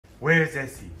Where's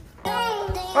Essie?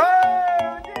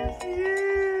 Oh, there she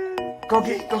is! Go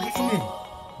get Eden.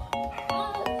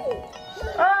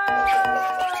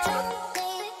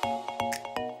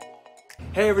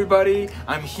 Hey everybody,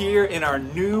 I'm here in our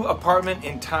new apartment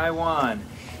in Taiwan.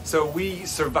 So we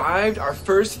survived our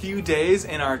first few days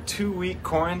in our 2-week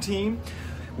quarantine.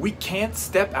 We can't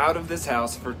step out of this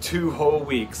house for 2 whole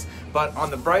weeks. But on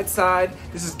the bright side,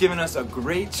 this has given us a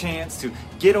great chance to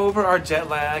get over our jet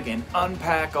lag and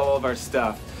unpack all of our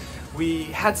stuff. We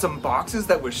had some boxes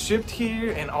that were shipped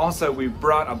here, and also we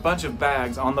brought a bunch of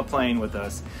bags on the plane with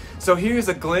us. So here's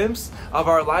a glimpse of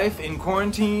our life in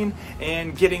quarantine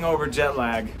and getting over jet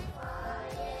lag.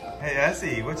 Hey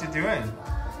Essie, what you doing?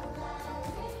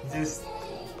 Just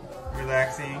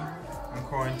relaxing in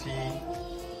quarantine.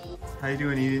 How you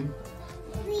doing, Eden?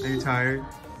 Are you tired?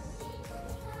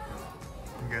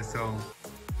 I guess so.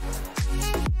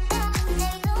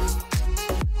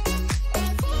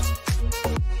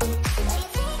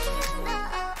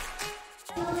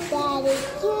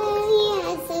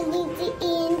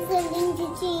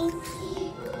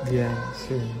 Yeah,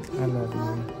 sure. I love you.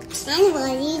 I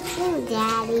love you too,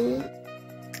 Daddy.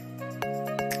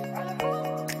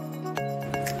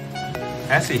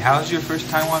 Essie, how's your first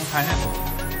Taiwan pineapple?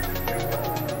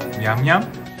 Yum yum?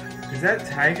 Is that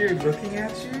tiger looking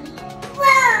at you?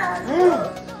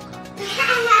 Whoa!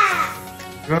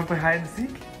 You wanna play hide and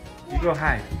seek? You go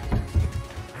hide.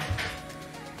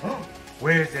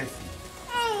 Where's Essie?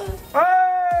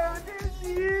 Oh, there she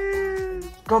is!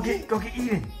 Go get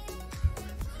Eden.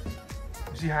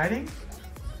 Is she hiding?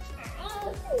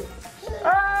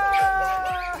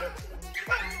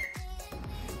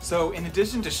 So in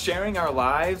addition to sharing our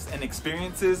lives and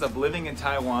experiences of living in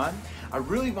Taiwan, I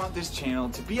really want this channel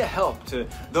to be a help to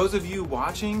those of you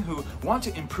watching who want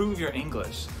to improve your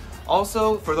English.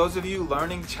 Also, for those of you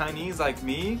learning Chinese like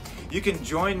me, you can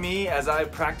join me as I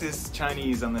practice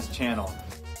Chinese on this channel.